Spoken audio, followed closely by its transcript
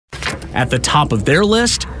At the top of their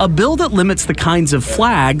list, a bill that limits the kinds of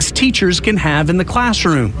flags teachers can have in the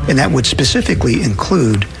classroom. And that would specifically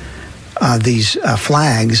include these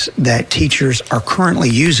flags that teachers are currently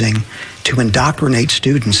using to indoctrinate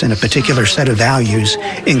students in a particular set of values,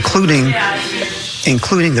 including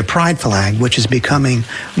the pride flag, which is becoming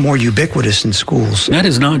more ubiquitous in schools. That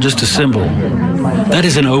is not just a symbol. That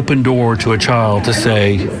is an open door to a child to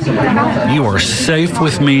say, you are safe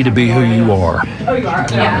with me to be who you are.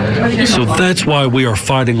 So that's why we are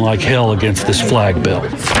fighting like hell against this flag bill.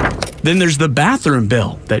 Then there's the bathroom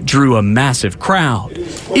bill that drew a massive crowd.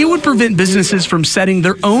 It would prevent businesses from setting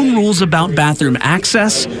their own rules about bathroom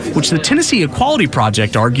access, which the Tennessee Equality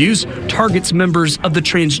Project argues targets members of the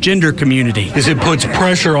transgender community. It puts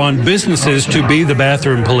pressure on businesses to be the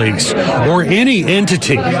bathroom police or any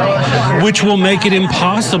entity, which will make it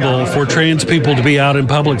impossible for trans people to be out in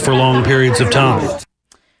public for long periods of time.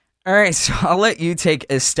 All right, so I'll let you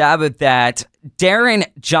take a stab at that. Darren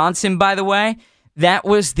Johnson, by the way, that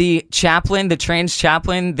was the chaplain, the trans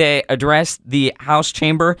chaplain that addressed the House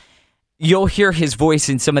chamber. You'll hear his voice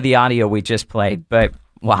in some of the audio we just played, but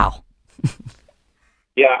wow.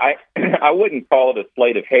 Yeah, I wouldn't call it a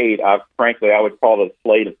slate of hate. Frankly, I would call it a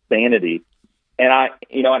slate of sanity. And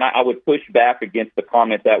I would push back against the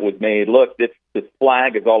comment that was made. Look, this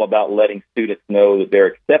flag is all about letting students know that they're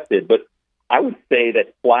accepted, but I would say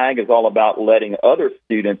that flag is all about letting other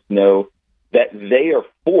students know that they are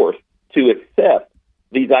forced to accept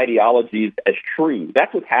these ideologies as true.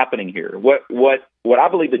 That's what's happening here. What I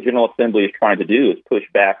believe the General Assembly is trying to do is push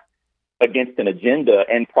back against an agenda,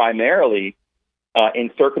 and primarily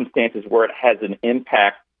in circumstances where it has an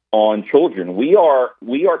impact on children. We are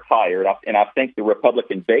tired, and I think the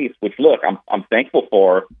Republican base, which look, I'm thankful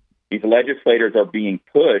for, these legislators are being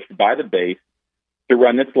pushed by the base to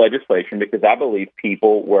run this legislation because I believe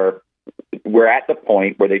people were at the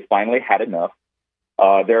point where they finally had enough.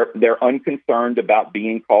 They're unconcerned about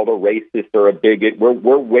being called a racist or a bigot.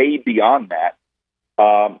 We're way beyond that.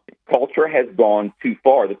 Culture has gone too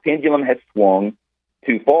far. The pendulum has swung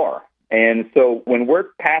too far. And so when we're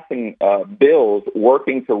passing bills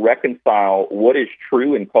working to reconcile what is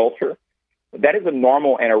true in culture, that is a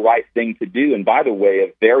normal and a right thing to do. And by the way,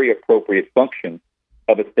 a very appropriate function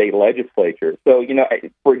of a state legislature. So,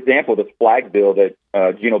 for example, this flag bill that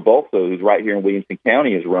Gino Bolso, who's right here in Williamson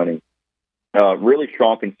County, is running, really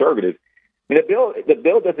strong conservative. I mean, the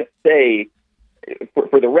bill doesn't say,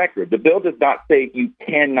 for the record, the bill does not say you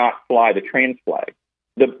cannot fly the trans flag.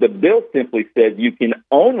 The bill simply says you can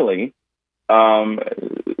only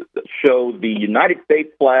show the United States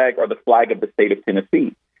flag or the flag of the state of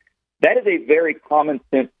Tennessee. That is a very common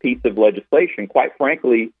sense piece of legislation. Quite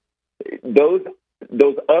frankly, those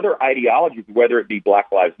other ideologies, whether it be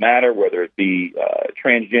Black Lives Matter, whether it be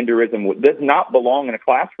transgenderism, does not belong in a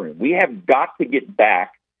classroom. We have got to get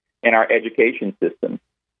back in our education system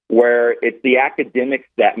where it's the academics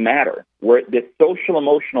that matter, where this social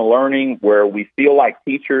emotional learning, where we feel like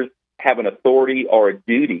teachers have an authority or a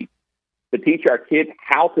duty to teach our kids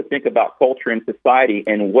how to think about culture and society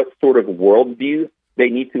and what sort of worldview they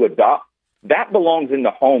need to adopt, that belongs in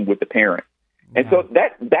the home with the parent. And so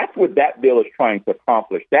that's what that bill is trying to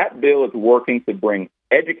accomplish. That bill is working to bring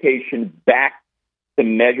education back to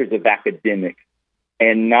measures of academics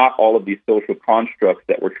and not all of these social constructs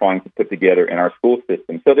that we're trying to put together in our school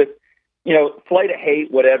system. So this, slate of hate,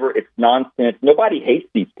 whatever, it's nonsense. Nobody hates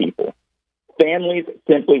these people. Families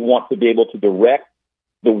simply want to be able to direct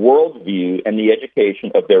the worldview and the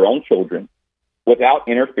education of their own children without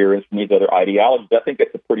interference from these other ideologies. I think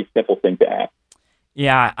that's a pretty simple thing to ask.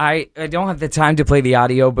 Yeah, I don't have the time to play the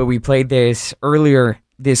audio, but we played this earlier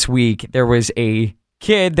this week. There was a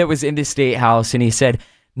kid that was in the State House, and he said,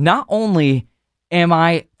 not only am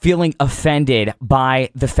I feeling offended by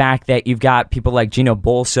the fact that you've got people like Gino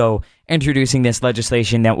Bolso introducing this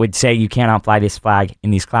legislation that would say you cannot fly this flag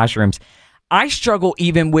in these classrooms, I struggle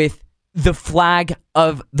even with the flag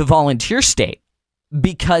of the volunteer state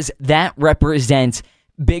because that represents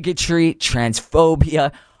bigotry,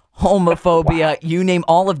 transphobia, homophobia, you name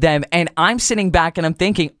all of them. And I'm sitting back and I'm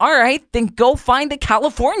thinking, all right, then go find the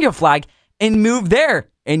California flag and move there.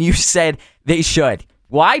 And you said they should.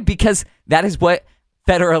 Why? Because that is what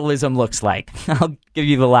federalism looks like. I'll give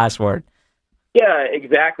you the last word. Yeah,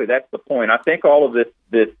 exactly. That's the point. I think all of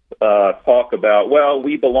this talk about, well,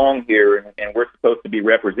 we belong here and we're supposed to be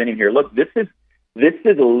representing here. Look, this is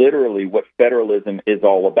literally what federalism is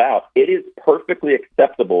all about. It is perfectly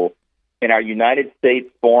acceptable in our United States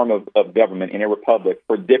form of government, in a republic,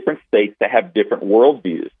 for different states to have different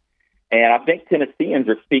worldviews. And I think Tennesseans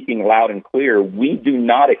are speaking loud and clear. We do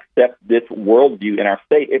not accept this worldview in our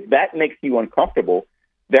state. If that makes you uncomfortable,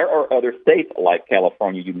 there are other states like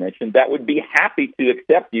California you mentioned that would be happy to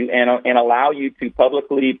accept you and allow you to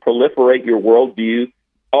publicly proliferate your worldview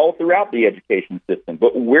all throughout the education system.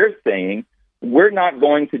 But we're saying we're not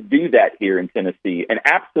going to do that here in Tennessee. And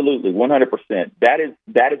absolutely, 100%, that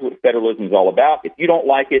is what federalism is all about. If you don't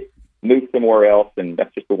like it, move somewhere else, and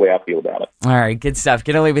that's just the way I feel about it. All right, good stuff.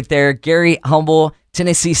 Gonna leave it there. Gary Humble,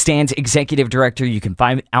 Tennessee Stands Executive Director. You can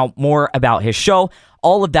find out more about his show.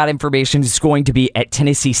 All of that information is going to be at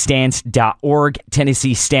TennesseeStands.org,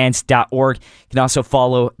 TennesseeStands.org. You can also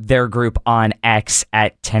follow their group on X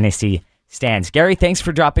at Tennessee Stands. Gary, thanks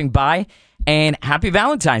for dropping by, and happy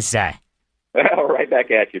Valentine's Day. All right, back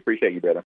at you. Appreciate you, brother.